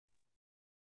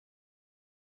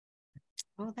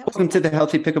Oh, that was Welcome to the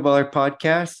Healthy Pickleballer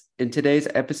podcast. In today's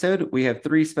episode, we have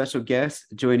three special guests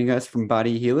joining us from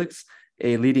Body Helix,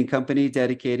 a leading company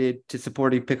dedicated to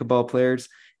supporting pickleball players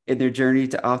in their journey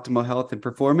to optimal health and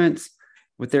performance.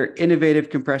 With their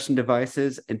innovative compression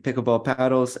devices and pickleball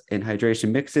paddles and hydration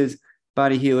mixes,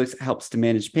 Body Helix helps to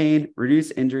manage pain,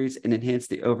 reduce injuries, and enhance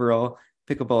the overall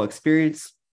pickleball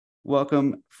experience.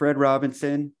 Welcome, Fred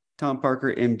Robinson, Tom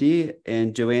Parker, MD,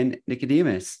 and Joann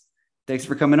Nicodemus. Thanks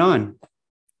for coming on.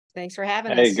 Thanks for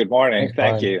having Hey, us. good morning. Thanks,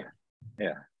 Thank Brian. you.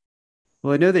 Yeah.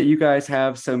 Well, I know that you guys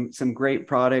have some great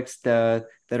products that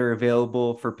are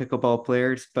available for pickleball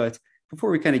players, but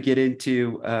before we kind of get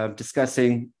into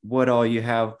discussing what all you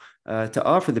have to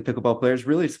offer the pickleball players,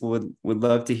 really would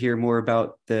love to hear more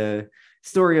about the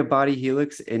story of Body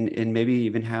Helix and maybe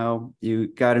even how you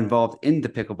got involved in the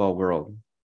pickleball world.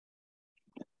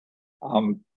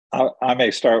 I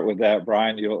may start with that,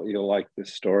 Brian. You'll like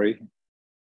this story.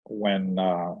 When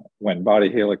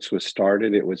Body Helix was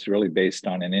started, it was really based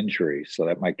on an injury, so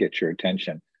that might get your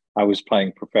attention. I was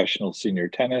playing professional senior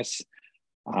tennis.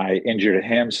 I injured a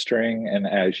hamstring, and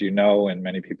as you know, and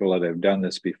many people that have done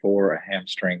this before, a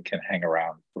hamstring can hang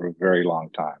around for a very long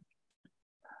time.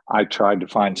 I tried to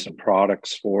find some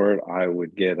products for it. I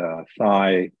would get a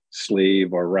thigh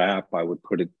sleeve or wrap. I would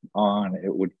put it on.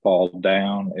 It would fall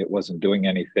down. It wasn't doing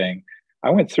anything.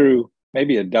 I went through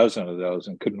maybe a dozen of those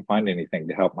and couldn't find anything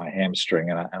to help my hamstring.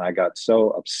 And I got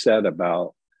so upset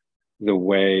about the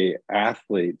way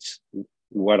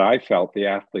what I felt the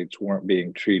athletes weren't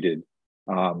being treated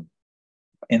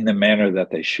in the manner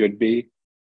that they should be.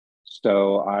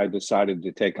 So I decided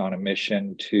to take on a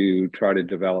mission to try to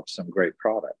develop some great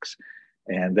products.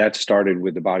 And that started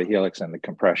with the Body Helix and the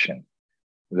compression.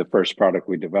 The first product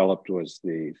we developed was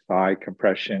the thigh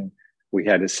compression. We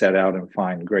had to set out and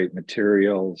find great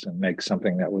materials and make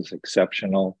something that was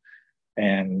exceptional.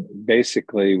 And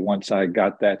basically, once I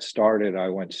got that started, I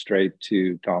went straight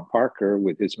to Tom Parker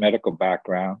with his medical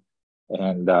background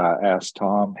and asked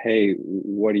Tom, hey,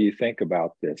 what do you think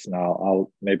about this? And I'll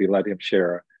maybe let him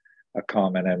share a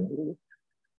comment and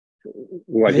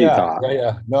what he thought.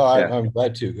 Yeah. No, I'm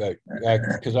glad to,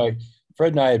 because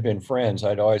Fred and I had been friends.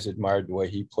 I'd always admired the way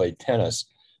he played tennis.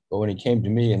 But when he came to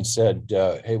me and said,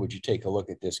 hey, would you take a look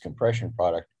at this compression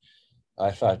product?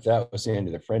 I thought that was the end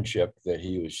of the friendship, that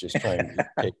he was just trying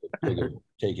to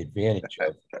take advantage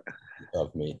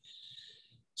of me.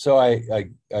 So I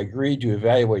agreed to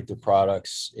evaluate the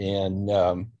products, and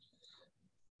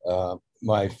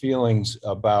my feelings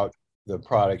about the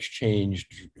products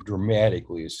changed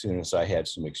dramatically as soon as I had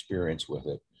some experience with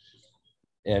it.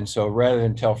 And so rather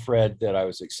than tell Fred that I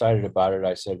was excited about it,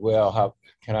 I said, well, how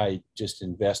can I just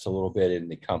invest a little bit in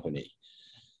the company?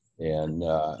 And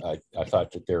I thought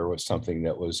that there was something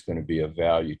that was going to be of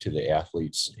value to the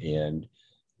athletes, and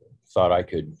thought I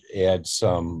could add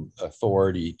some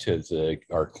authority to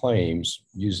our claims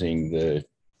using the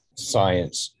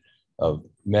science of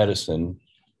medicine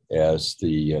as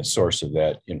the source of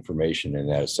that information and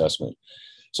that assessment.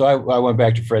 So I went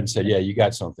back to Fred and said, yeah, you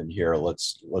got something here.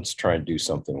 Let's try and do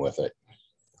something with it.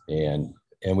 And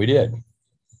we did.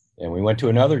 And we went to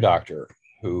another doctor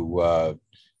who,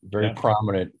 very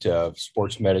prominent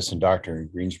sports medicine doctor in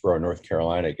Greensboro, North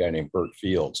Carolina, a guy named Bert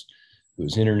Fields,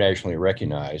 who's internationally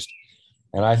recognized.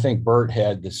 And I think Bert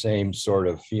had the same sort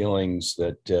of feelings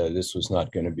that this was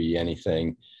not going to be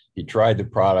anything. He tried the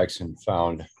products and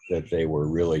found that they were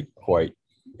really quite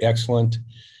excellent.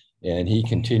 And he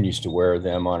continues to wear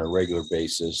them on a regular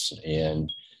basis and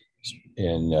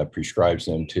prescribes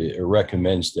them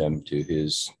recommends them to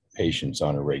his patients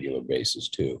on a regular basis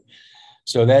too.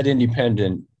 So that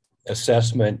independent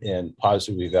assessment and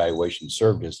positive evaluation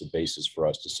served as the basis for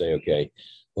us to say, okay,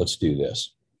 let's do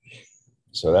this.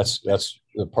 So that's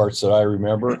the parts that I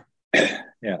remember.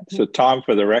 Yeah. So Tom,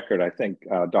 for the record, I think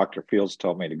Dr. Fields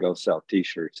told me to go sell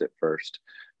T-shirts at first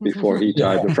before he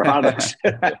tried the products.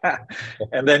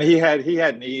 And then he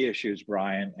had knee issues,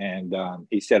 Brian, and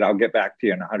he said, I'll get back to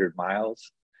you in 100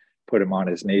 miles. Put him on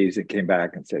his knees and came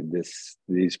back and said,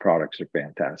 these products are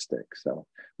fantastic. So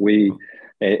we,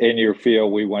 in your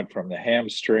field, we went from the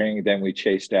hamstring, then we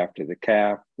chased after the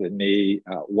calf, the knee,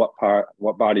 what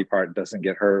body part doesn't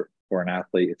get hurt for an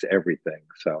athlete? It's everything.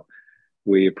 So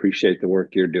we appreciate the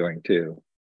work you're doing too.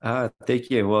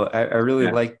 Thank you. Well, I really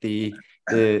like the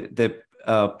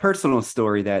personal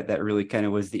story that really kind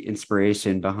of was the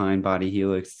inspiration behind Body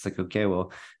Helix. It's like, okay,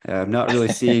 well, I'm not really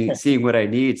seeing what I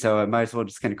need, so I might as well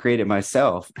just kind of create it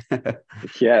myself.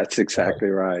 Yeah, it's exactly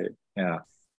right. Yeah.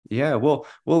 Yeah. Well,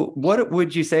 what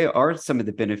would you say are some of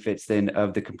the benefits then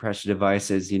of the compression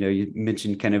devices? You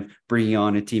mentioned kind of bringing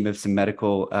on a team of some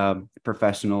medical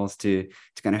professionals to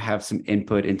kind of have some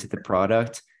input into the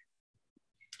product.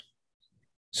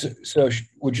 So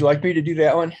would you like me to do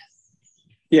that one?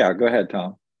 Yeah, go ahead,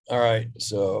 Tom. All right.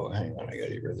 So hang on, I got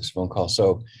to get rid of this phone call.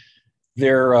 So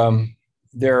they're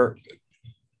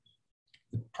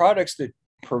products that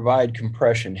provide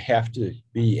compression have to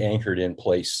be anchored in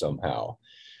place somehow.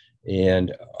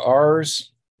 And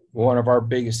one of our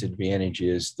biggest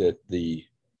advantages is that the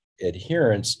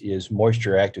adherence is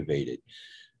moisture activated.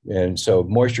 And so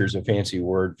moisture is a fancy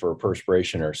word for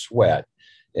perspiration or sweat.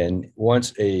 And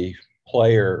once a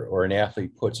player or an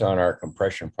athlete puts on our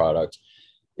compression products,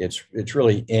 it's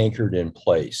really anchored in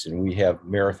place. And we have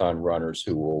marathon runners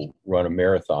who will run a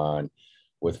marathon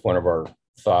with one of our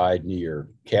thigh, knee, or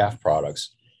calf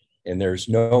products. And there's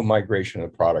no migration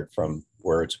of the product from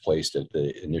where it's placed at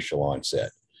the initial onset.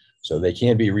 So they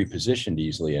can be repositioned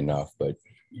easily enough, but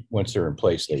once they're in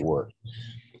place, they work.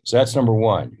 So that's number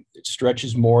one. It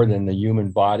stretches more than the human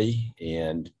body.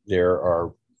 And there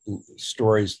are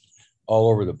stories all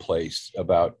over the place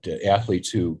about athletes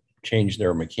who change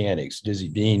their mechanics. Dizzy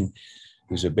Dean,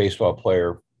 who's a baseball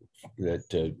player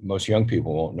that most young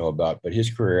people won't know about, but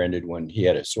his career ended when he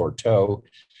had a sore toe,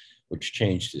 which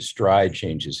changed his stride,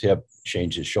 changed his hip,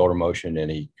 changed his shoulder motion, and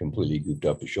he completely goofed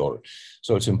up his shoulder.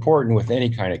 So it's important with any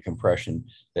kind of compression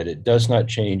that it does not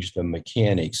change the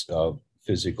mechanics of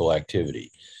physical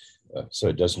activity. So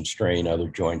it doesn't strain other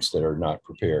joints that are not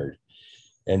prepared.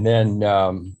 And then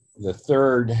the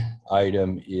third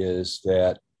item is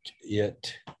that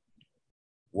it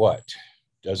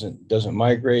doesn't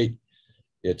migrate.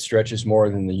 It stretches more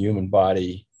than the human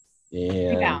body.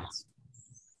 And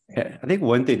Yeah, I think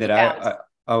one thing that I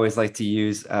always like to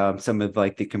use some of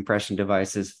like the compression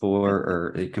devices for,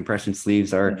 or the compression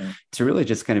sleeves are to really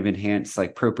just kind of enhance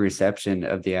like proprioception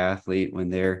of the athlete when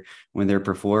they're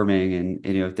performing. And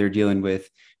if they're dealing with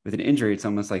an injury, it's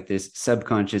almost like this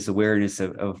subconscious awareness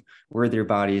of where their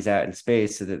body is at in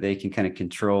space, so that they can kind of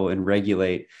control and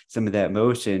regulate some of that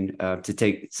motion to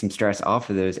take some stress off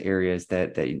of those areas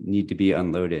that need to be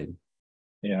unloaded.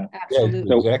 Yeah, absolutely.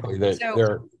 Yeah,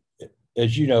 exactly.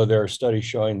 As you know, there are studies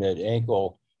showing that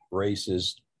ankle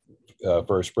braces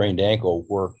for a sprained ankle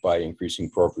work by increasing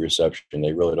proprioception.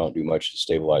 They really don't do much to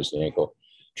stabilize the ankle.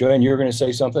 Joann, you were going to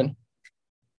say something?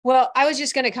 Well, I was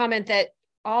just going to comment that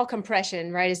all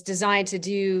compression, right, is designed to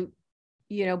do,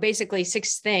 basically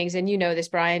 6 things. And this,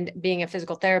 Brian, being a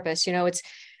physical therapist, it's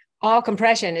all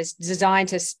compression is designed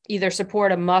to either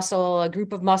support a muscle, a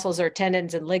group of muscles or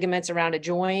tendons and ligaments around a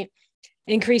joint,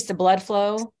 increase the blood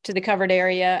flow to the covered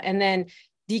area, and then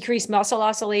decrease muscle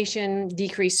oscillation,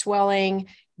 decrease swelling,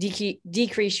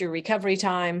 decrease your recovery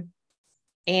time,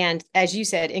 and, as you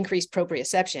said, increase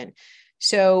proprioception.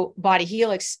 So Body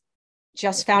Helix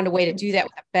just found a way to do that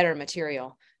with a better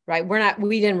material, right?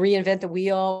 We didn't reinvent the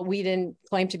wheel. We didn't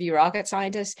claim to be rocket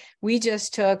scientists. We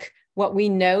just took what we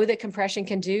know that compression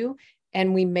can do,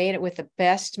 and we made it with the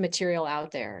best material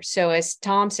out there. So as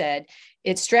Tom said,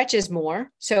 it stretches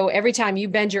more. So every time you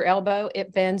bend your elbow,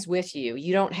 it bends with you.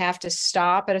 You don't have to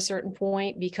stop at a certain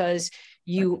point because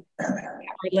you are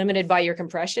limited by your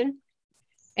compression.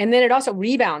 And then it also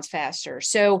rebounds faster.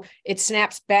 So it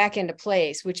snaps back into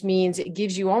place, which means it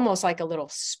gives you almost like a little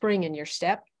spring in your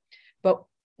step. But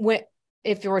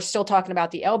if we're still talking about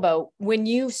the elbow, when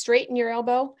you straighten your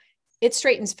elbow, it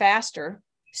straightens faster.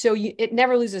 So it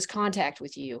never loses contact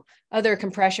with you. Other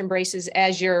compression braces,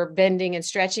 as you're bending and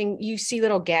stretching, you see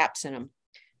little gaps in them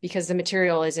because the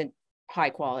material isn't high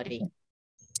quality.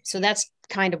 So that's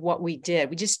kind of what we did.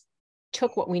 We just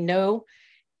took what we know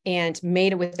and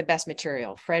made it with the best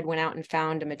material. Fred went out and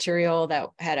found a material that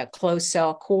had a closed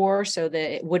cell core so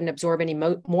that it wouldn't absorb any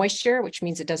moisture, which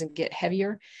means it doesn't get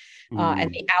heavier.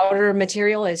 And the outer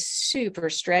material is super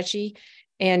stretchy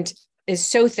and is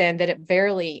so thin that it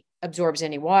barely absorbs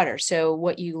any water. So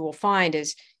what you will find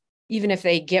is, even if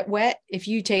they get wet, if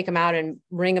you take them out and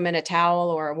wring them in a towel,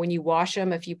 or when you wash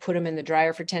them, if you put them in the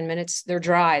dryer for 10 minutes, they're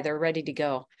dry, they're ready to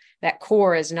go. That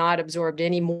core has not absorbed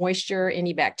any moisture,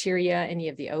 any bacteria, any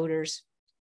of the odors.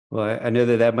 Well, I know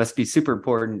that must be super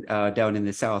important down in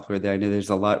the South, where I know there's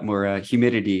a lot more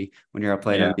humidity when you're out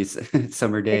playing on these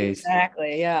summer days.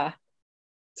 Exactly, yeah.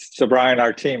 So, Brian,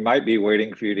 our team might be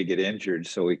waiting for you to get injured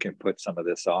so we can put some of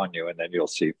this on you, and then you'll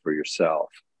see for yourself.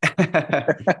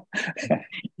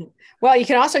 Well, you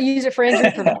can also use it for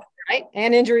injury prevention, right?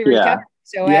 And injury recovery.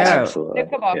 So, absolutely.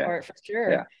 Pickleball court for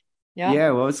sure. Yeah. Yeah.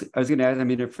 Yeah, well, I was going to ask. I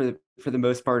mean, for the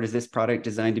most part, is this product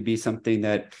designed to be something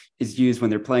that is used when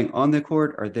they're playing on the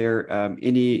court? Are there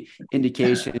any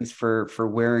indications for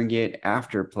wearing it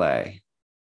after play?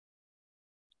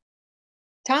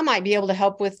 Tom might be able to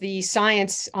help with the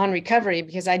science on recovery,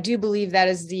 because I do believe that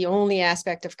is the only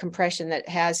aspect of compression that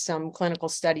has some clinical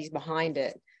studies behind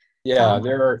it. Yeah,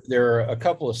 there are a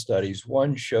couple of studies.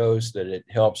 One shows that it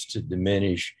helps to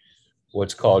diminish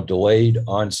what's called delayed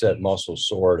onset muscle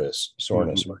soreness,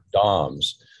 or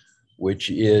DOMS, which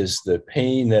is the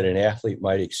pain that an athlete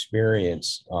might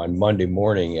experience on Monday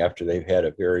morning after they've had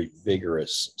a very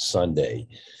vigorous Sunday.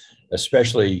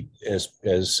 Especially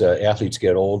as athletes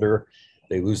get older,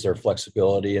 they lose their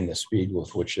flexibility and the speed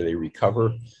with which they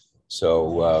recover.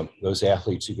 So those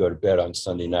athletes who go to bed on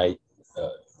Sunday night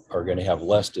are going to have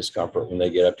less discomfort when they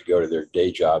get up to go to their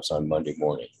day jobs on Monday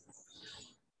morning.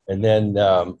 And then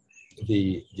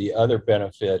the other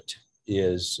benefit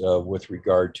is with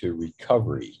regard to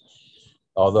recovery.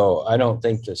 Although I don't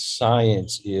think the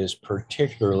science is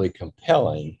particularly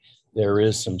compelling, there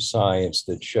is some science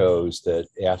that shows that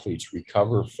athletes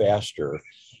recover faster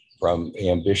from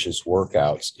ambitious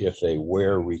workouts if they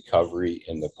wear recovery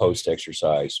in the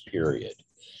post-exercise period.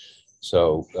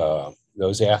 So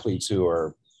those athletes who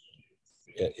are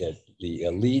at the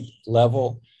elite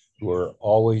level, who are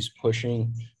always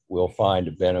pushing, will find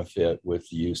a benefit with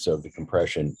the use of the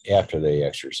compression after they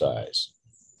exercise.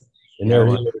 And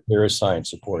there is science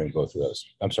supporting both of those.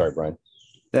 I'm sorry, Brian.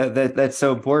 That's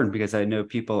so important, because I know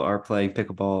people are playing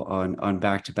pickleball on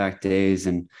back-to-back days,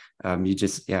 and you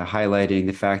just highlighting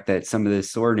the fact that some of the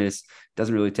soreness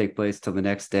doesn't really take place till the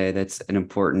next day. That's an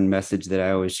important message that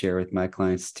I always share with my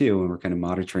clients too, when we're kind of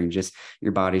monitoring just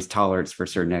your body's tolerance for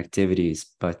certain activities.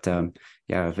 But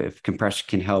if compression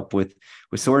can help with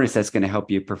soreness, that's going to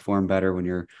help you perform better when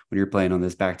you're playing on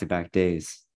those back-to-back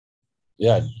days.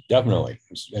 Yeah, definitely,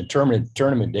 and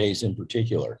tournament days in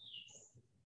particular.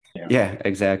 Yeah,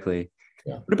 exactly.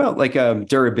 Yeah. What about like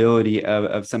durability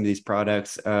of some of these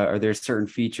products? Are there certain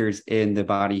features in the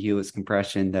Body Helix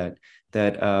compression that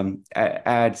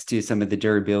adds to some of the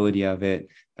durability of it,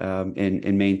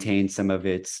 and maintain some of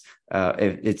its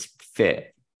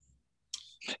fit?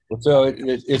 So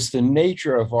it's the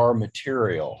nature of our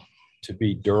material to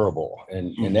be durable,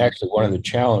 and actually one of the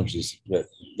challenges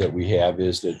that we have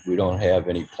is that we don't have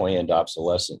any planned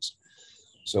obsolescence.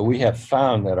 So we have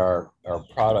found that our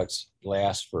products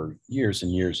last for years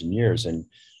and years and years, and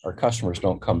our customers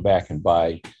don't come back and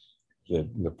buy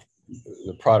the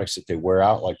products that they wear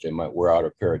out, like they might wear out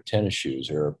a pair of tennis shoes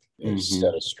or a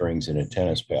set of strings in a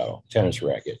tennis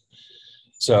racket.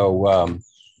 So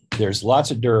there's lots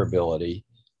of durability.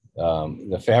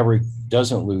 The fabric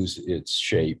doesn't lose its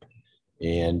shape,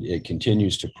 and it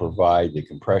continues to provide the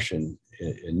compression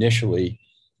initially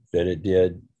that it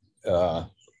did,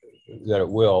 that it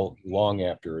will long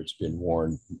after it's been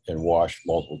worn and washed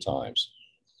multiple times.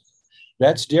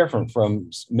 That's different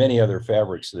from many other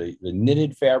fabrics. The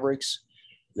knitted fabrics,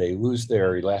 they lose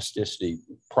their elasticity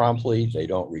promptly. They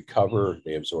don't recover.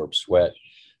 They absorb sweat.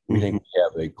 We think we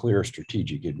have a clear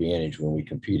strategic advantage when we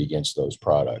compete against those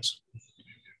products.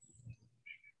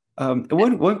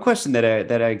 One question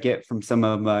that I get from some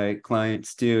of my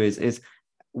clients too is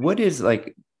what is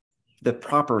like the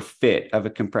proper fit of a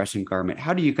compression garment?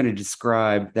 How do you kind of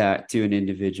describe that to an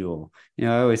individual? I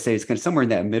always say it's kind of somewhere in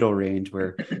that middle range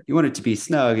where you want it to be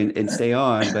snug and stay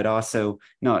on, but also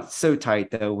not so tight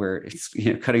though, where it's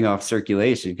cutting off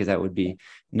circulation, because that would be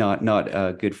not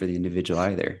good for the individual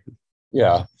either.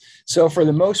 Yeah. So for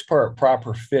the most part,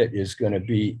 proper fit is going to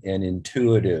be an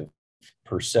intuitive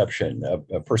perception.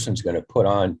 A person's going to put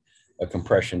on a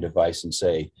compression device and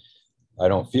say, I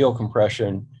don't feel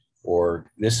compression, or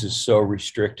this is so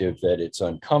restrictive that it's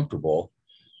uncomfortable,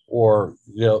 or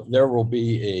there will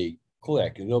be a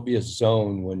click, and there'll be a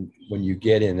zone when you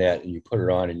get in that and you put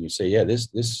it on and you say, yeah, this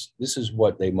is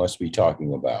what they must be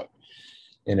talking about.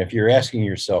 And if you're asking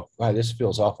yourself, wow, this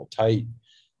feels awful tight,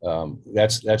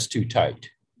 that's too tight.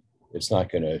 It's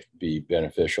not going to be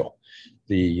beneficial.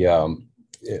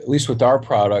 At least with our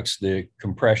products, the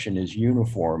compression is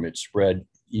uniform. It's spread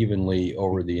evenly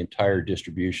over the entire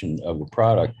distribution of the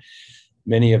product.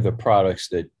 Many of the products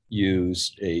that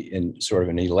use in sort of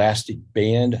an elastic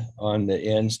band on the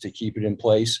ends to keep it in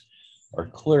place are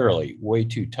clearly way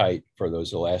too tight for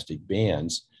those elastic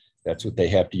bands. That's what they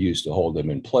have to use to hold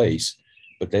them in place,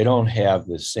 but they don't have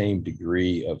the same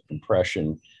degree of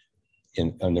compression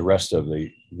on the rest of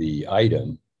the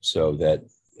item, so that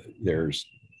there's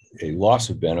a loss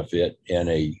of benefit and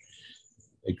a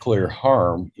clear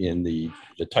harm in the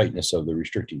tightness of the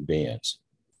restricting bands.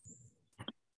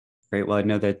 Great. Well, I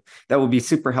know that will be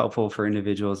super helpful for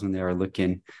individuals when they are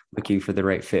looking for the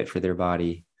right fit for their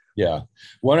body. Yeah.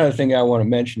 One other thing I want to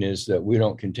mention is that we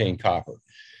don't contain copper.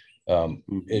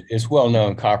 It's well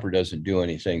known copper doesn't do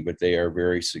anything, but they are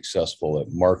very successful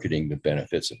at marketing the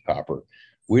benefits of copper.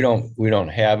 We don't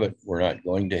have it. We're not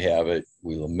going to have it.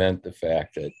 We lament the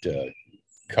fact that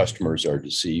customers are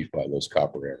deceived by those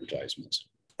copper advertisements.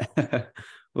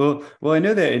 Well, I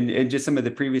know that in just some of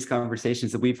the previous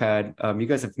conversations that we've had, you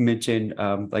guys have mentioned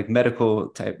like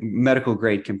medical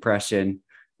grade compression.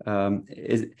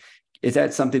 Is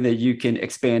that something that you can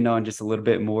expand on just a little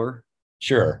bit more?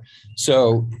 Sure.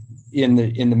 So in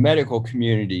the medical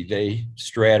community, they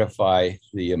stratify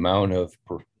the amount of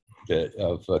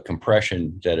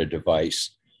compression that a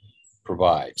device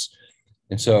provides.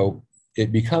 And so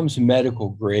it becomes medical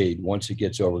grade once it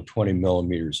gets over 20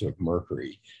 millimeters of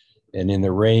mercury. And in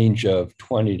the range of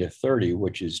 20 to 30,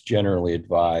 which is generally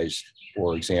advised,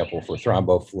 for example, for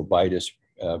thrombophlebitis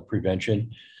prevention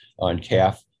on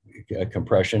calf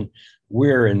compression,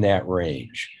 we're in that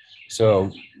range.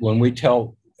 So when we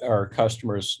tell our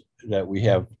customers that we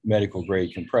have medical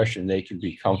grade compression, they can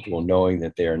be comfortable knowing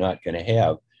that they are not going to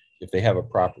have, if they have a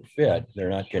proper fit, they're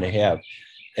not going to have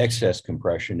excess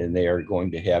compression, and they are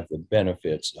going to have the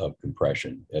benefits of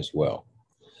compression as well.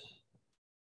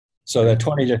 So that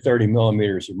 20 to 30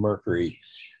 millimeters of mercury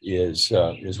is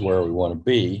where we want to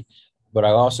be. But I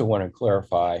also want to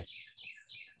clarify,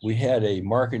 we had a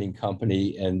marketing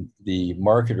company, and the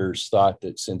marketers thought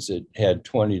that since it had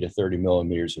 20 to 30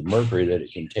 millimeters of mercury, that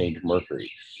it contained mercury.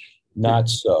 Not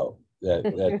so.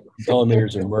 That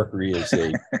millimeters of mercury is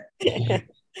a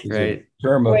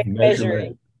term of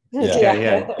measurement.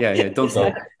 Yeah. Don't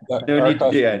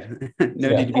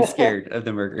need to be scared of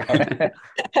the mercury.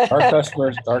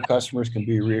 Our customers can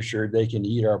be reassured they can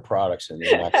eat our products and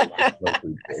they're not going to have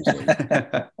mercury poisoning.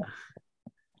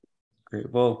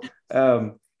 Great. Well,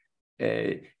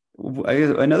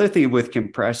 another thing with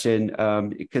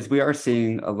compression, because we are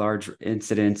seeing a large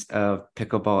incidence of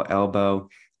pickleball elbow.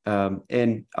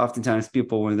 And oftentimes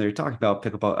people, when they're talking about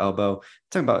pickleball elbow,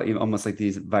 talking about almost like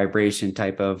these vibration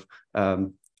type of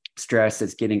stress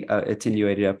that's getting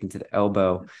attenuated up into the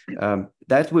elbow.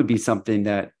 That would be something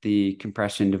that the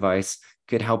compression device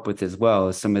could help with as well,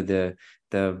 as some of the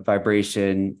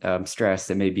vibration stress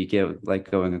that may be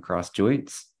going across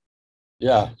joints.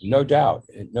 Yeah, no doubt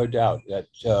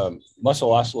that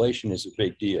muscle oscillation is a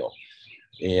big deal,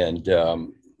 and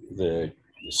the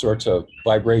sorts of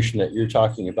vibration that you're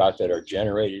talking about that are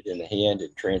generated in the hand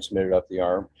and transmitted up the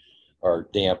arm are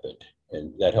dampened,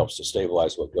 and that helps to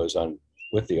stabilize what goes on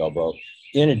with the elbow,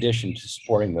 in addition to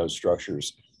supporting those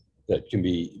structures that can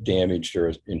be damaged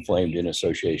or inflamed in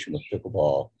association with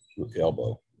pickleball with the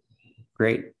elbow.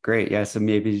 Great. Yeah. So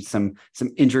maybe some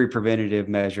injury preventative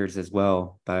measures as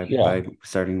well by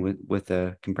starting with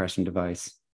a compression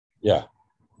device. Yeah.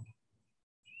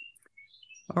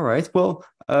 All right. Well,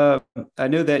 I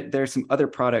know that there's some other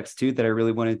products too that I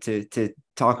really wanted to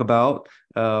talk about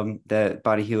that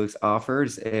Body Helix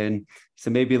offers, and so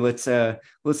maybe let's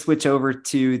switch over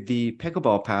to the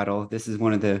pickleball paddle. This is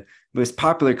one of the most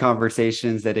popular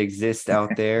conversations that exist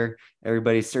out there.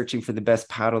 Everybody's searching for the best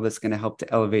paddle that's going to help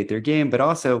to elevate their game, but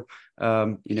also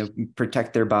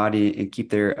protect their body and keep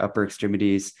their upper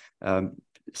extremities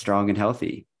strong and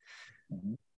healthy.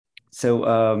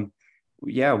 So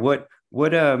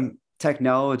what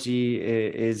technology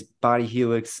is Body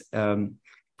Helix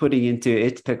putting into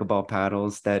its pickleball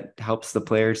paddles that helps the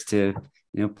players to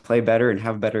play better and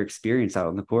have a better experience out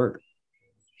on the court?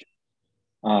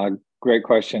 Great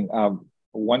question.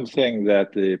 One thing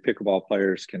that the pickleball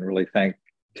players can really thank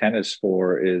tennis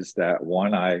for is that,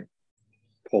 one, I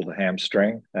pulled a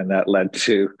hamstring, and that led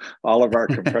to all of our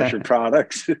compression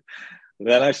products.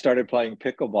 Then I started playing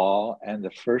pickleball, and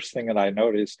the first thing that I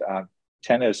noticed,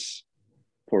 tennis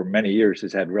for many years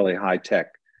has had really high-tech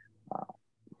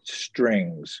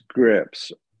strings,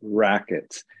 grips,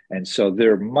 rackets. And so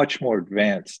they're much more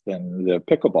advanced than the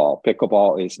pickleball.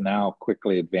 Pickleball is now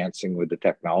quickly advancing with the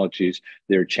technologies.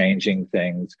 They're changing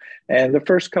things. And the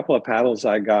first couple of paddles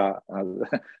I got,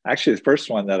 actually the first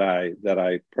one that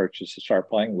I purchased to start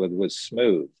playing with was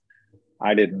smooth.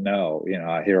 I didn't know,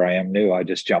 here I am new. I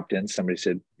just jumped in. Somebody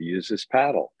said, use this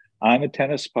paddle. I'm a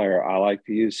tennis player. I like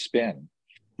to use spin.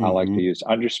 I like to use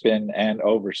underspin and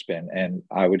overspin, and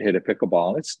I would hit a pickleball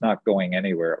and it's not going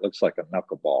anywhere. It looks like a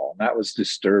knuckleball. And that was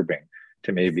disturbing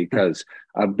to me, because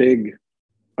a big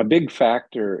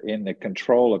factor in the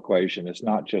control equation is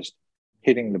not just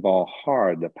hitting the ball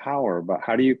hard, the power, but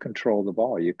how do you control the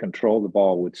ball? You control the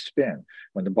ball with spin.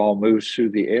 When the ball moves through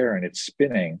the air and it's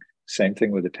spinning, same thing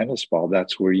with a tennis ball,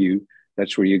 that's where you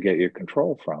That's where you get your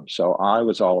control from. So I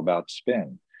was all about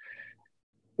spin.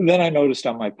 And then I noticed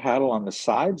on my paddle on the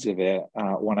sides of it,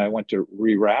 when I went to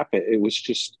rewrap it, it was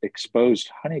just exposed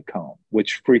honeycomb,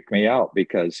 which freaked me out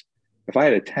because if I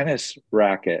had a tennis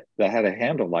racket that had a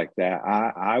handle like that,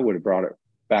 I would have brought it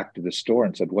back to the store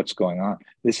and said, what's going on?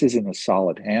 This isn't a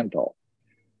solid handle.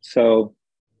 So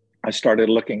I started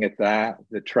looking at that,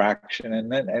 the traction,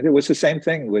 and it was the same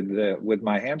thing with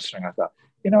my hamstring. I thought,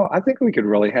 I think we could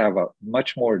really have a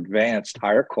much more advanced,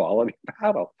 higher quality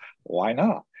paddle. Why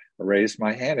not? I raised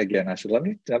my hand again. I said, let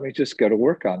me just go to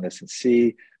work on this and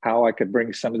see how I could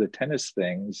bring some of the tennis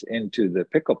things into the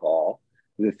pickleball,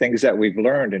 the things that we've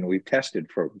learned and we've tested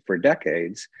for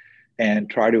decades, and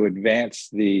try to advance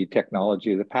the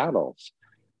technology of the paddles.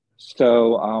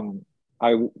 So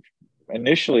I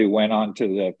initially went on to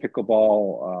the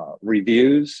pickleball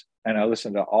reviews, and I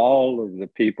listened to all of the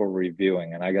people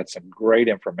reviewing, and I got some great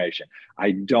information.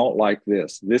 I don't like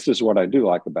this. This is what I do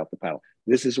like about the paddle.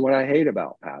 This is what I hate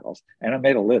about paddles. And I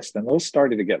made a list, and those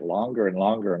started to get longer and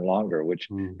longer and longer, which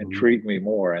intrigued me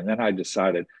more. And then I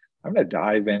decided I'm going to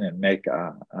dive in and make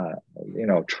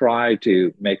try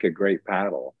to make a great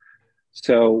paddle.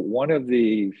 So one of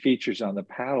the features on the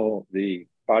paddle, the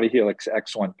Body Helix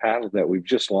X1 paddle that we've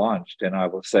just launched, and I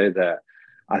will say that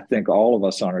I think all of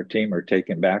us on our team are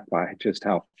taken back by just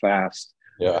how fast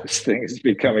this thing is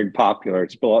becoming popular.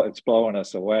 It's blowing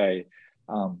us away.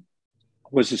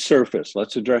 Was the surface.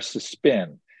 Let's address the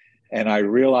spin. And I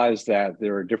realized that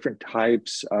there are different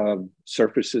types of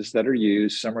surfaces that are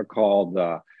used. Some are called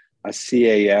a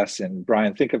CAS. And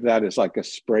Brian, think of that as like a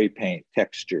spray paint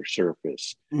texture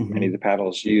surface. Many of the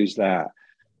paddles use that.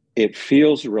 It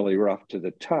feels really rough to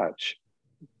the touch,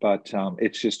 but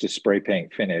it's just a spray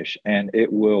paint finish, and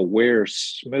it will wear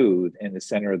smooth in the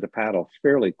center of the paddle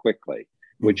fairly quickly,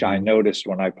 which I noticed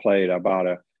when I played. I bought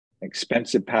an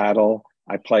expensive paddle.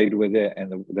 I played with it,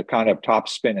 and the kind of top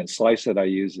spin and slice that I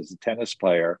use as a tennis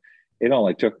player, it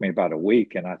only took me about a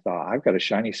week, and I thought, I've got a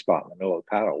shiny spot in the middle of the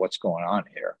paddle. What's going on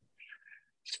here?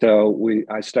 So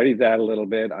I studied that a little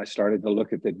bit. I started to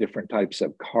look at the different types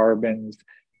of carbons,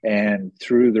 and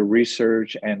through the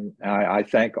research, and I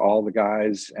thank all the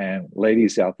guys and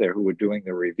ladies out there who were doing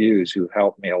the reviews who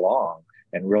helped me along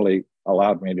and really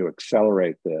allowed me to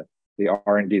accelerate the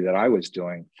R&D that I was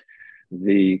doing.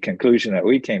 The conclusion that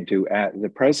we came to at the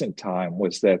present time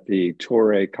was that the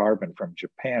Toray carbon from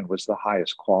Japan was the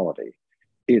highest quality.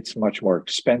 It's much more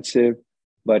expensive,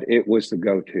 but it was the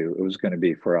go-to. It was going to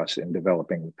be for us in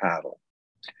developing the paddle.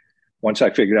 Once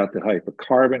I figured out the type of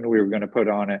carbon we were going to put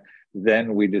on it,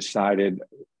 then we decided,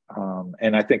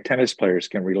 and I think tennis players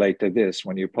can relate to this.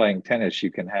 When you're playing tennis,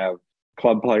 you can have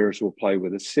club players will play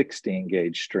with a 16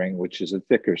 gauge string, which is a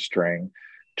thicker string.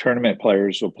 Tournament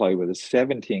players will play with a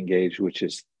 17 gauge, which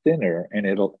is thinner, and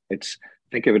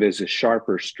think of it as a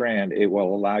sharper strand. It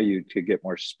will allow you to get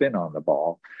more spin on the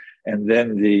ball. And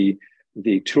then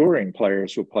the touring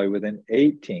players will play with an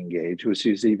 18 gauge, which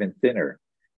is even thinner.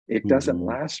 It doesn't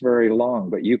last very long,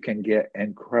 but you can get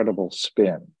incredible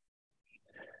spin.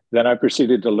 Then I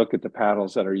proceeded to look at the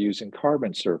paddles that are using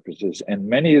carbon surfaces, and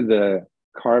many of the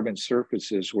carbon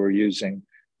surfaces were using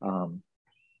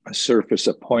a surface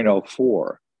of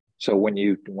 0.04. So when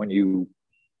you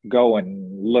go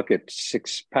and look at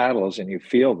 6 paddles and you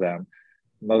feel them,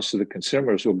 most of the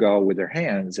consumers will go with their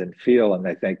hands and feel, and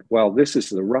they think, well, this is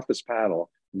the roughest paddle.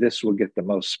 This will get the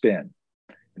most spin.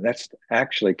 And that's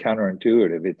actually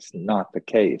counterintuitive. It's not the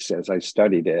case. As I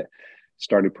studied it,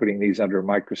 started putting these under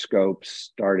microscopes,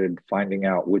 started finding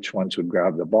out which ones would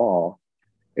grab the ball.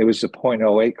 It was the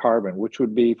 0.08 carbon, which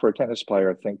would be for a tennis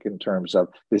player, I think in terms of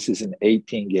this is an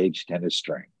 18 gauge tennis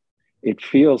string. It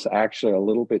feels actually a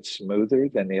little bit smoother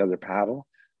than the other paddle,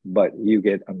 but you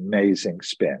get amazing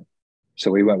spin.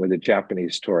 So we went with the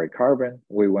Japanese Toray carbon.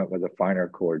 We went with a finer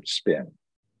cord spin,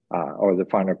 or the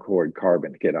finer cord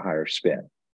carbon to get a higher spin.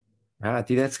 I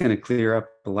think that's going to clear up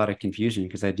a lot of confusion,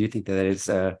 because I do think that is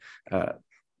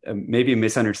maybe a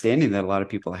misunderstanding that a lot of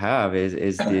people have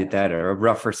is that a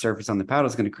rougher surface on the paddle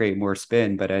is going to create more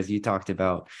spin. But as you talked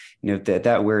about,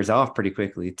 that wears off pretty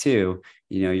quickly too.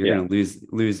 You're going to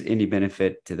lose any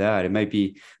benefit to that. It might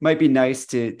be nice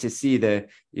to see the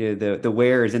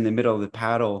wears in the middle of the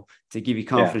paddle to give you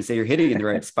confidence that you're hitting in the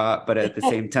right spot. But at the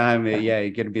same time, you're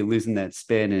going to be losing that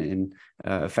spin and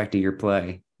affecting your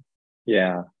play.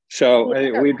 Yeah. So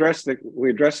we addressed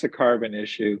the carbon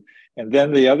issue, and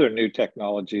then the other new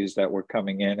technologies that were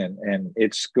coming in, and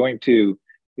it's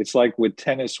like with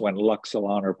tennis when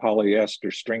Luxolon or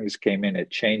polyester strings came in,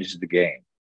 it changed the game.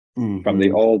 from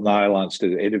the old nylons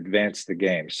to it advanced the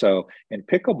game. So in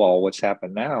pickleball, what's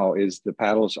happened now is the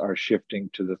paddles are shifting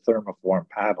to the thermoform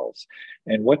paddles.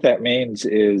 And what that means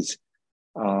is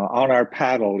on our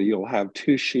paddle, you'll have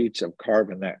two sheets of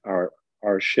carbon that are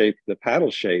shaped, the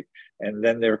paddle shape, and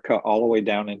then they're cut all the way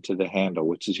down into the handle,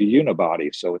 which is a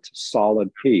unibody. So it's a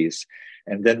solid piece.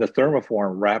 And then the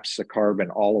thermoform wraps the carbon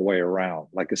all the way around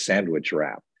like a sandwich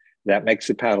wrap. That makes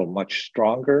the paddle much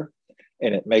stronger,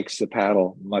 and it makes the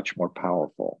paddle much more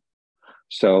powerful.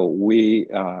 So we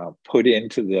put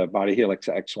into the Body Helix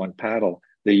X1 paddle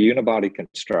the unibody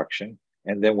construction,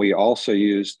 and then we also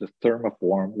used the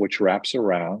thermoform, which wraps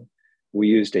around. We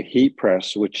used a heat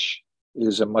press, which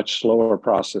is a much slower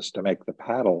process to make the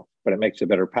paddle, but it makes a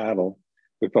better paddle.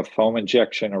 We put foam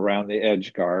injection around the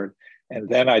edge guard. And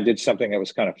then I did something that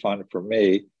was kind of fun for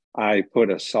me. I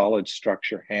put a solid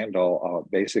structure handle.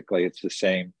 Basically, it's the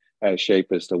same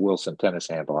shape as the Wilson tennis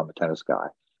handle. I'm a tennis guy,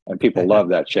 and people love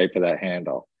that shape of that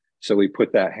handle. So we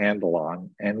put that handle on,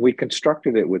 and we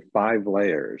constructed it with 5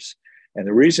 layers. And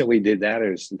the reason we did that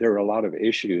is there are a lot of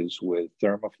issues with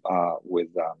the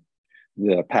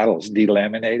paddles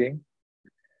delaminating.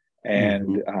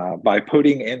 And by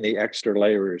putting in the extra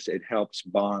layers, it helps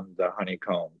bond the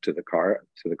honeycomb to the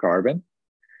carbon.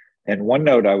 And one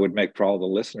note I would make for all the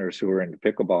listeners who are into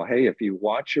pickleball: hey, if you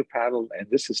want your paddle, and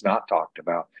this is not talked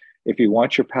about, if you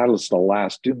want your paddles to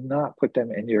last, do not put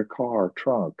them in your car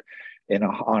trunk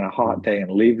on a hot day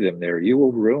and leave them there. You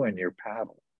will ruin your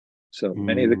paddle. So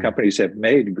many of the companies have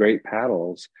made great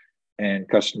paddles, and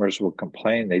customers will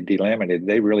complain they delaminated.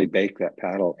 They really baked that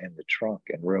paddle in the trunk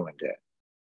and ruined it.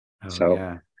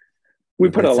 We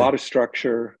put a lot of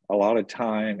structure, a lot of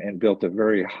time, and built a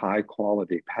very high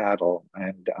quality paddle.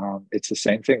 And it's the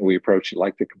same thing. We approach it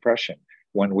like the compression.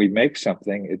 When we make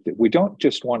something, we don't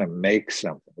just want to make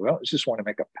something. We don't just want to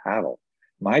make a paddle.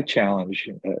 My challenge,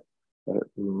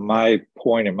 my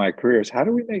point in my career is, how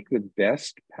do we make the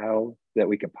best paddle that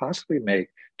we can possibly make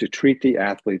to treat the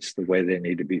athletes the way they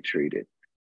need to be treated?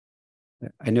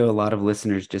 I know a lot of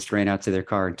listeners just ran out to their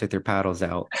car and took their paddles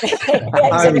out.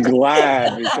 I'm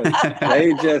glad,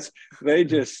 because they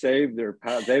just saved their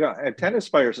paddle. They don't. And tennis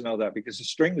players know that, because the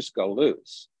strings go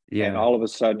loose, and all of a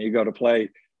sudden you go to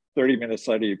play. 30 minutes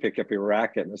later, you pick up your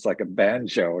racket and it's like a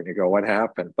banjo, and you go, "What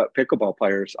happened?" But pickleball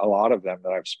players, a lot of them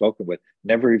that I've spoken with,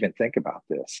 never even think about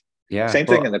this. Same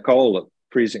thing in the cold,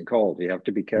 freezing cold. You have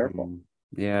to be careful.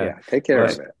 Take care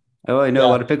of it. I know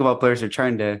a lot of pickleball players are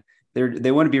trying to.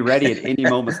 They want to be ready at any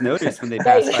moment's notice when they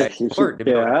pass by court to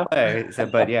be able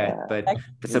to play.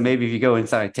 So maybe if you go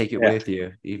inside, take it with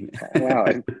you.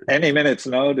 Well, any minute's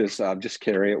notice, just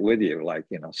carry it with you, like,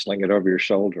 sling it over your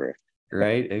shoulder.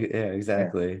 Right? Yeah,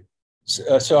 exactly.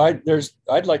 So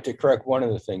I'd like to correct one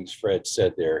of the things Fred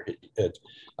said there.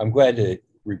 I'm glad to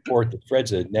report that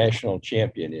Fred's a national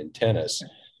champion in tennis,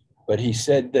 but he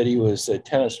said that he was a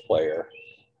tennis player.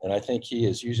 And I think he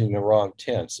is using the wrong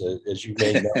tense. As you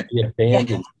may know, he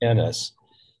abandoned tennis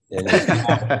and is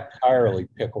now entirely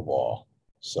pickleball.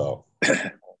 So,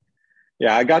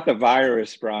 yeah, I got the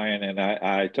virus, Brian, and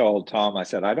I told Tom, I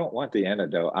said, I don't want the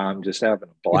antidote. I'm just having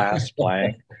a blast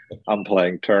playing. I'm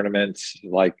playing tournaments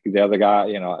like the other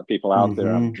guy, people out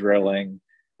there. I'm drilling,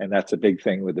 and that's a big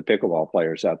thing with the pickleball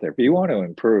players out there. If you want to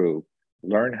improve,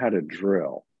 learn how to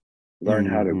drill. Learn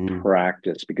how to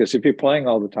practice, because if you're playing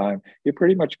all the time, you're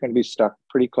pretty much going to be stuck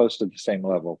pretty close to the same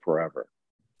level forever.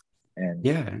 And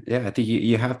I think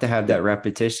you have to have that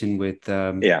repetition with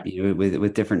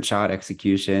with different shot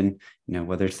execution.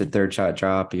 Whether it's the third shot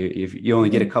drop, you only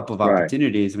get a couple of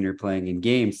opportunities when you're playing in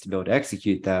games to be able to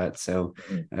execute that. So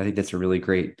I think that's a really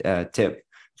great tip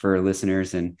for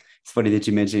listeners. And it's funny that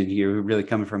you mentioned you're really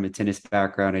coming from a tennis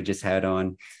background. I just had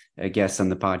on a guest on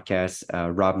the podcast,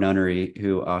 Rob Nunnery,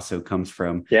 who also comes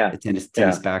from a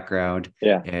tennis background.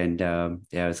 And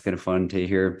it's kind of fun to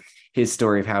hear his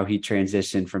story of how he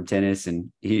transitioned from tennis,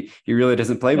 and he really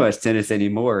doesn't play much tennis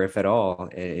anymore, if at all.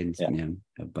 And so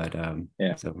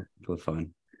really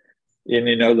fun.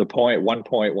 And one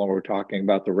point when we're talking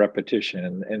about the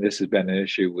repetition, and this has been an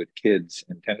issue with kids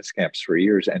in tennis camps for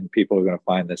years, and people are going to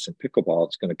find this in pickleball,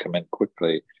 it's going to come in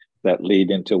quickly, that lead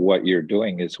into what you're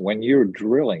doing, is when you're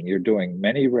drilling, you're doing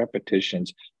many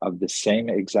repetitions of the same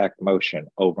exact motion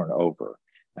over and over.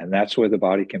 And that's where the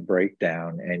body can break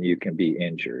down and you can be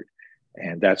injured.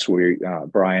 And that's where,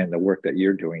 Brian, the work that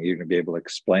you're doing, you're going to be able to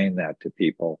explain that to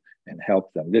people and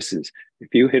help them. This is,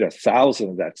 if you hit 1,000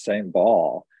 of that same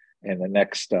ball in the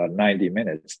next 90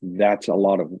 minutes, that's a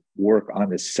lot of work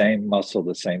on the same muscle,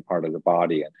 the same part of the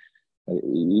body. And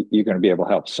you're going to be able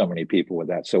to help so many people with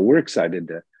that. So we're excited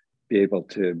to be able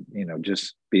to,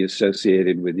 just be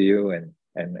associated with you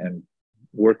and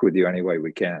work with you any way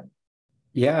we can.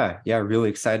 Yeah, really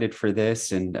excited for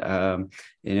this, and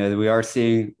we are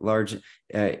seeing large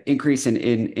increase in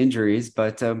injuries,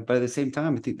 but at the same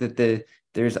time, I think that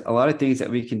there's a lot of things that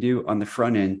we can do on the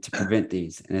front end to prevent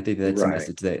these, and I think that's a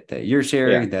message that you're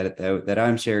sharing, that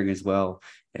I'm sharing as well,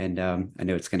 and I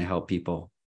know it's going to help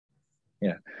people.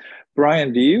 Yeah.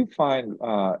 Brian, do you find,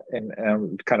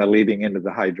 and kind of leading into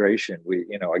the hydration,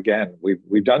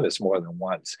 we've done this more than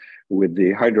once with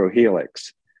the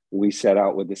HydroHelix. We set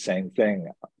out with the same thing.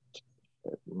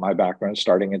 My background,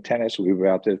 starting in tennis, we were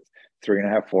out to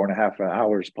 3.5, 4.5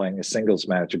 hours playing a singles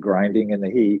match, grinding in the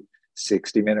heat,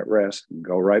 60-minute rest,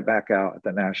 go right back out at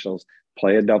the Nationals,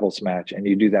 play a doubles match, and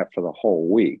you do that for the whole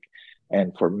week.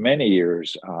 And for many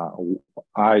years,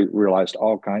 I realized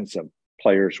all kinds of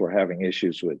players were having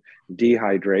issues with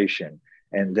dehydration.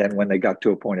 And then when they got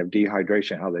to a point of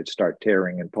dehydration, how they'd start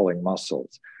tearing and pulling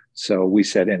muscles. So we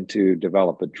set in to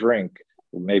develop a drink.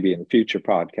 Maybe in future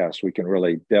podcasts, we can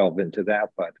really delve into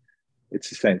that, but it's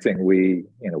the same thing. We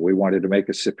wanted to make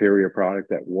a superior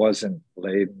product that wasn't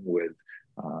laden with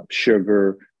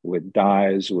sugar, with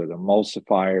dyes, with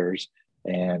emulsifiers.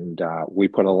 And we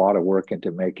put a lot of work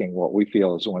into making what we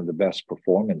feel is one of the best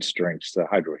performance drinks, the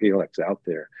HydroHelix, out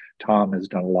there. Tom has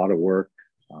done a lot of work,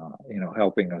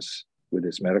 helping us with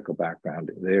his medical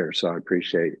background there. So I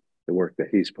appreciate the work that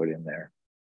he's put in there.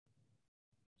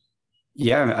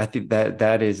 Yeah, I think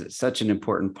that is such an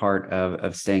important part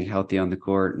of staying healthy on the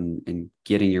court and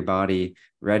getting your body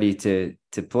ready to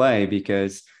play,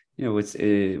 because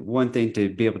it's one thing to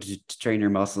be able to train your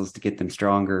muscles to get them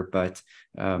stronger, but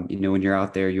when you're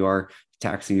out there, you are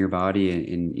taxing your body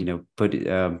and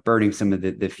burning some of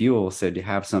the fuel. So to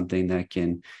have something that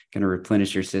can kind of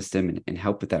replenish your system and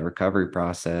help with that recovery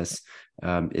process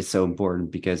is so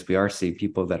important, because we are seeing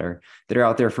people that are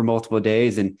out there for multiple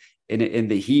days, and in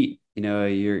the heat,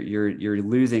 you're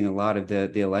losing a lot of the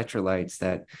electrolytes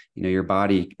that your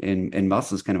body and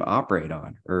muscles kind of operate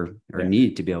on or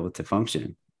need to be able to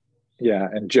function. Yeah,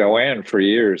 and Joann, for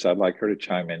years, I'd like her to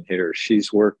chime in here.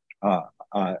 She's worked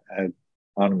on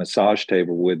a massage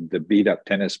table with the beat up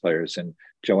tennis players. And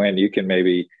Joann, you can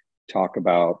maybe talk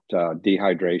about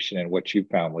dehydration and what you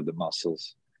found with the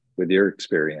muscles with your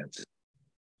experience.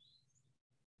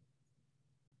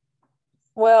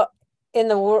 Well, in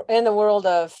the world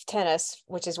of tennis,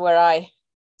 which is where I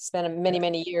spent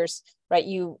many years, right?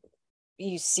 You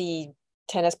see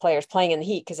tennis players playing in the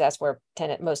heat because that's where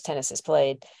most tennis is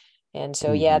played. And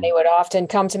so, they would often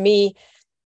come to me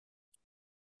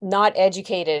not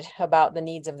educated about the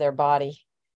needs of their body,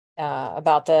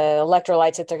 about the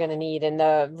electrolytes that they're going to need, and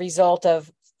the result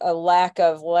of a lack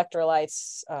of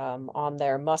electrolytes on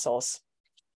their muscles,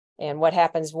 and what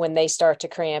happens when they start to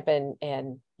cramp.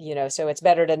 And so it's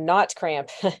better to not cramp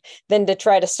than to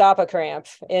try to stop a cramp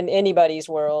in anybody's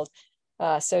world.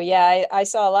 I saw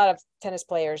a lot of tennis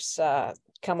players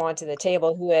come onto the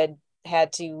table who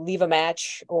had to leave a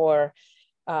match or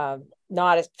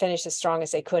not finish as strong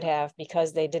as they could have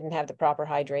because they didn't have the proper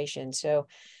hydration. So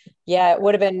it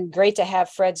would have been great to have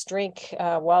Fred's drink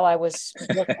while I was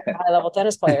working with high-level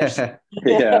tennis players.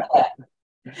 Yeah.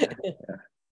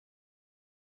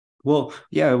 Well,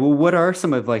 what are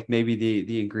some of maybe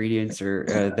the ingredients or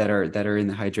that are in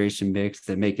the hydration mix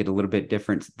that make it a little bit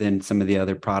different than some of the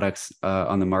other products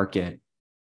on the market?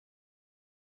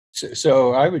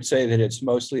 So I would say that it's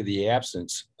mostly the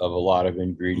absence of a lot of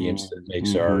ingredients that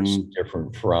makes ours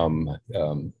different from,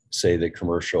 say, the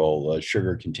commercial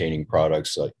sugar-containing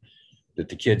products like that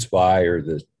the kids buy, or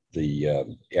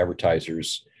the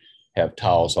advertisers have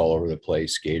towels all over the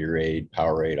place, Gatorade,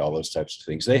 Powerade, all those types of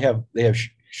things. They have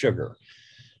sugar,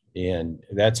 and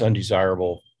that's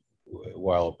undesirable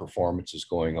while performance is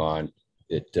going on.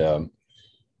 It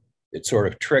sort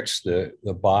of tricks the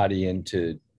body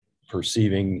into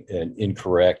perceiving an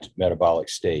incorrect metabolic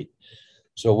state.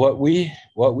 So what we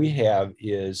have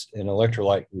is an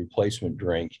electrolyte replacement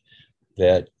drink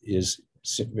that it's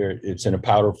in a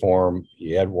powder form.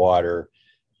 You add water.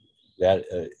 That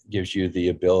gives you the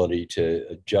ability to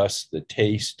adjust the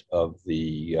taste of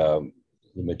the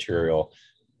material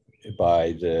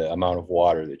by the amount of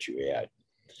water that you add.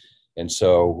 And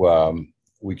so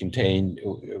we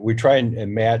try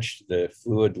and match the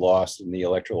fluid loss and the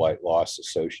electrolyte loss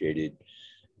associated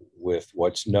with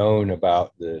what's known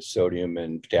about the sodium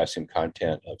and potassium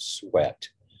content of sweat.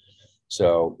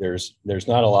 So there's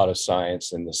not a lot of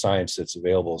science, and the science that's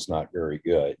available is not very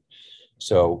good.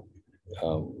 So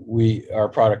our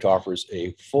product offers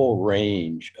a full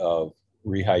range of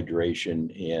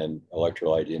rehydration and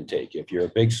electrolyte intake. If you're a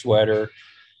big sweater,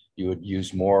 you would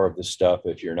use more of the stuff.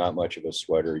 If you're not much of a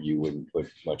sweater, you wouldn't put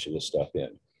much of the stuff in.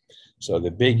 So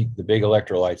the big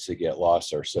electrolytes that get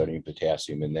lost are sodium,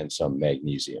 potassium, and then some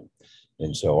magnesium.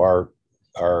 And so our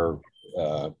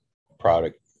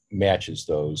product matches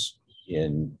those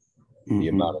in the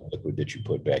amount of liquid that you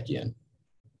put back in.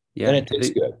 Yeah. And it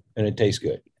tastes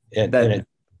good.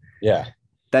 Yeah.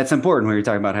 That's important when you're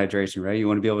talking about hydration, right? You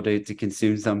want to be able to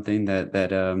consume something that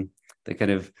kind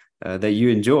of that you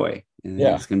enjoy. And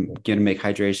it's going to make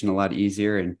hydration a lot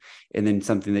easier. And then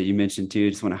something that you mentioned too,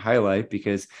 I just want to highlight,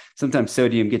 because sometimes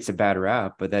sodium gets a bad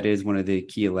rap, but that is one of the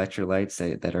key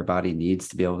electrolytes that our body needs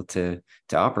to be able to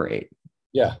operate.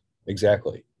 Yeah,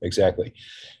 exactly.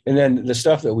 And then the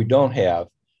stuff that we don't have,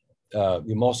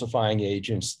 emulsifying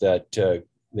agents that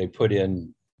they put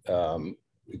in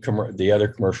the other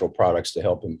commercial products to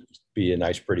help them be a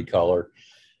nice, pretty color.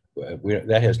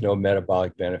 That has no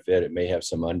metabolic benefit. It may have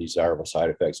some undesirable side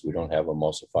effects. We don't have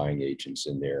emulsifying agents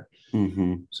in there.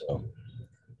 So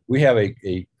we have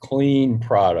a clean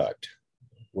product.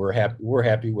 We're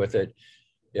happy with it.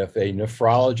 If a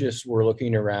nephrologist were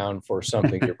looking around for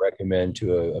something to recommend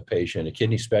to a patient, a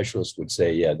kidney specialist would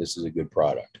say, yeah, this is a good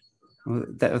product. Well,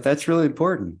 that's really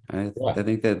important. I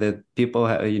think that people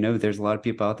have, there's a lot of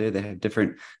people out there that have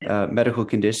different medical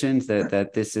conditions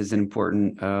that this is an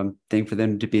important thing for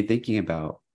them to be thinking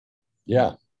about.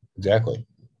 Yeah, exactly.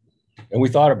 And we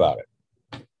thought about it.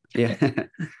 Yeah.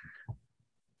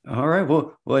 All right.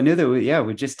 Well, I knew that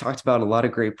we just talked about a lot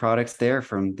of great products there,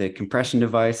 from the compression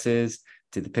devices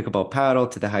to the pickleball paddle,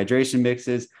 to the hydration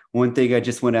mixes. One thing I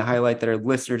just want to highlight that our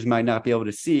listeners might not be able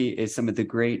to see is some of the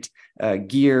great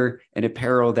gear and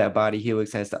apparel that Body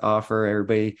Helix has to offer.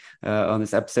 Everybody on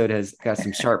this episode has got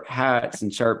some sharp hats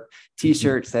and sharp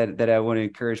t-shirts that I want to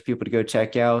encourage people to go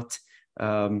check out.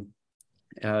 So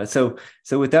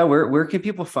with that, where can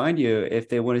people find you if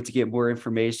they wanted to get more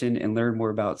information and learn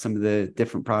more about some of the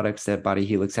different products that Body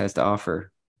Helix has to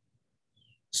offer?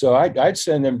 So I'd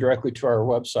send them directly to our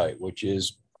website, which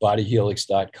is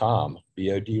bodyhelix.com,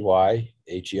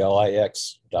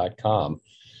 BodyHelix.com.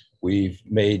 We've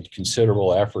made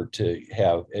considerable effort to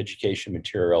have education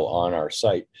material on our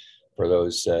site for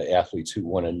those athletes who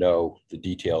want to know the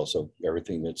details of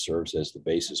everything that serves as the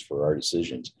basis for our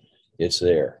decisions. It's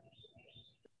there.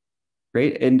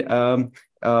 Great. And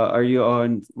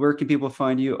where can people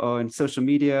find you on social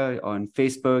media, on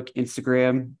Facebook,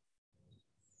 Instagram?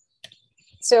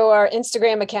 So our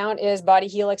Instagram account is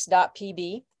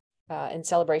bodyhelix.pb in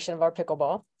celebration of our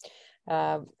pickleball.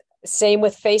 Same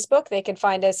with Facebook. They can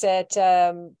find us at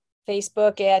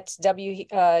Facebook at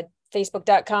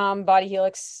facebook.com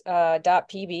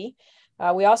bodyhelix.pb.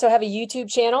 We also have a YouTube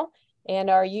channel, and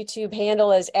our YouTube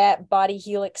handle is at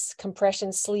BodyHelix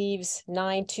Compression Sleeves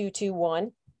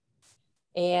 9221.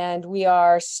 And we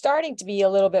are starting to be a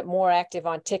little bit more active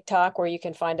on TikTok, where you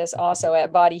can find us also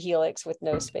at Body Helix with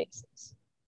no spaces.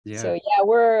 Yeah. So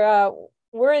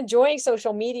we're enjoying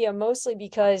social media mostly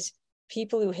because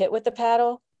people who hit with the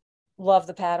paddle love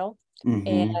the paddle.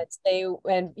 And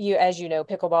you, as you know,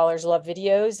 pickleballers love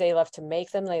videos. They love to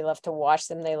make them. They love to watch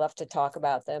them. They love to talk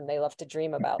about them. They love to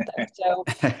dream about them. So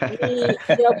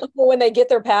people, when they get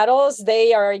their paddles,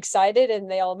 they are excited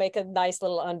and they'll make a nice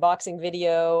little unboxing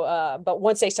video. But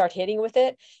once they start hitting with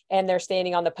it and they're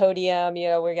standing on the podium,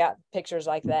 we got pictures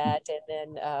like that.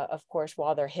 And then, of course,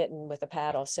 while they're hitting with the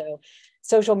paddle. So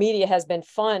social media has been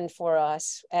fun for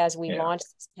us as we launched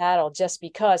this paddle, just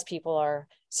because people are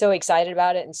so excited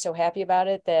about it and so happy about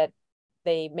it that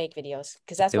they make videos,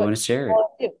 because that's they what want to share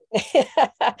it.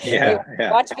 They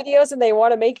watch videos and they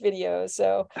want to make videos.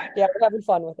 So we're having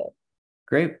fun with it.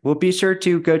 Great. Well, be sure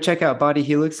to go check out Body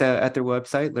Helix at their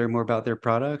website, learn more about their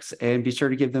products, and be sure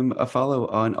to give them a follow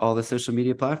on all the social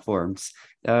media platforms.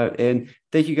 And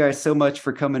thank you guys so much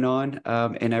for coming on.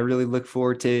 And I really look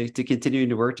forward to continuing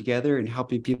to work together and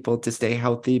helping people to stay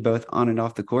healthy, both on and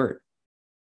off the court.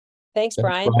 Thanks,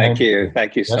 Brian. Thank you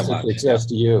so Best much. Success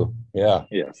to you. Yeah.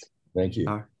 Yes. Thank you.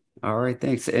 All right.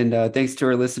 Thanks. And thanks to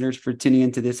our listeners for tuning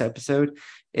into this episode.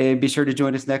 And be sure to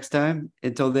join us next time.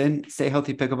 Until then, stay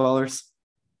healthy, pickleballers.